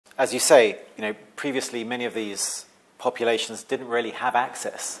as you say, previously many of these populations didn't really have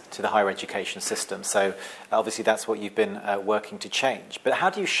access to the higher education system. So obviously that's what you've been working to change. But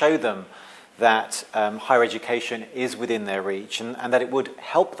how do you show them that higher education is within their reach and that it would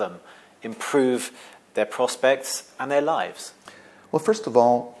help them improve their prospects and their lives? Well, first of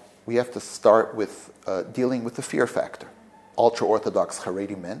all, we have to start with dealing with the fear factor. Ultra-Orthodox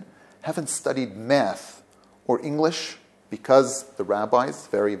Haredi men haven't studied math or English because the rabbis,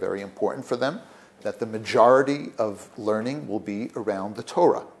 very, very important for them, that the majority of learning will be around the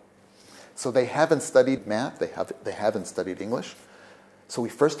Torah. So they haven't studied math, they haven't studied English. So we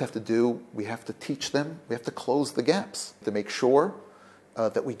first have to teach them, we have to close the gaps to make sure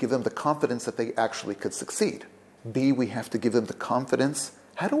that we give them the confidence that they actually could succeed. B, we have to give them the confidence.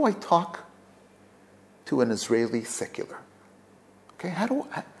 How do I talk to an Israeli secular? Okay,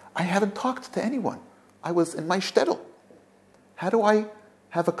 I haven't talked to anyone. I was in my shtetl. How do I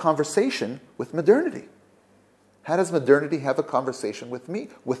have a conversation with modernity? How does modernity have a conversation with me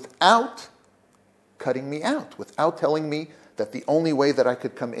without cutting me out, without telling me that the only way that I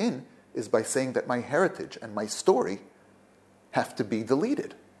could come in is by saying that my heritage and my story have to be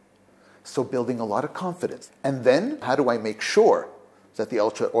deleted? So building a lot of confidence. And then how do I make sure that the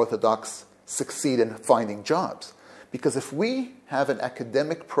ultra-Orthodox succeed in finding jobs? Because if we have an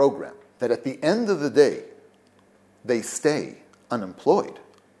academic program that at the end of the day they stay unemployed,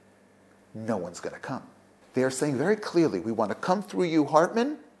 no one's going to come. They are saying very clearly, we want to come through you,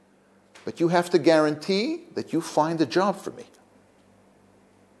 Hartman, but you have to guarantee that you find a job for me.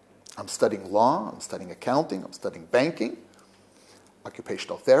 I'm studying law, I'm studying accounting, I'm studying banking,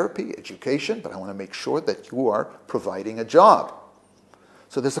 occupational therapy, education, but I want to make sure that you are providing a job.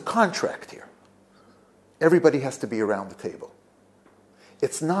 So there's a contract here. Everybody has to be around the table.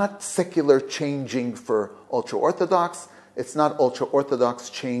 It's not secular changing for ultra-Orthodox. It's not ultra-Orthodox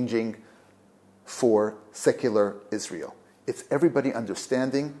changing for secular Israel. It's everybody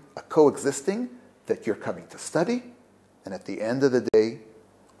understanding, coexisting, that you're coming to study, and at the end of the day,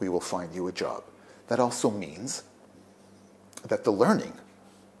 we will find you a job. That also means that the learning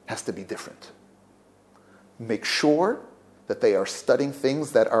has to be different. Make sure that they are studying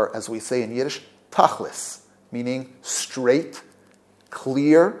things that are, as we say in Yiddish, tachlis, meaning straight,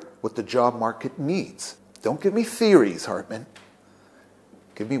 clear, what the job market needs. Don't give me theories, Hartman.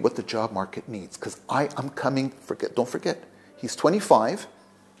 Give me what the job market needs. Because I'm coming, don't forget, he's 25.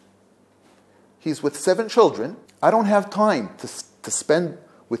 He's with 7 children. I don't have time to spend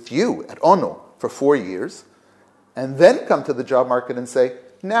with you at Ono for 4 years and then come to the job market and say,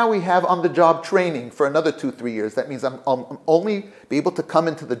 now we have on-the-job training for another 2-3 years. That means I'll only be able to come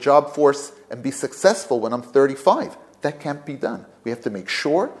into the job force and be successful when I'm 35. That can't be done. We have to make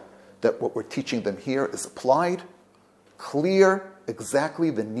sure that what we're teaching them here is applied, clear,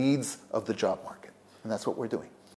 exactly the needs of the job market. And that's what we're doing.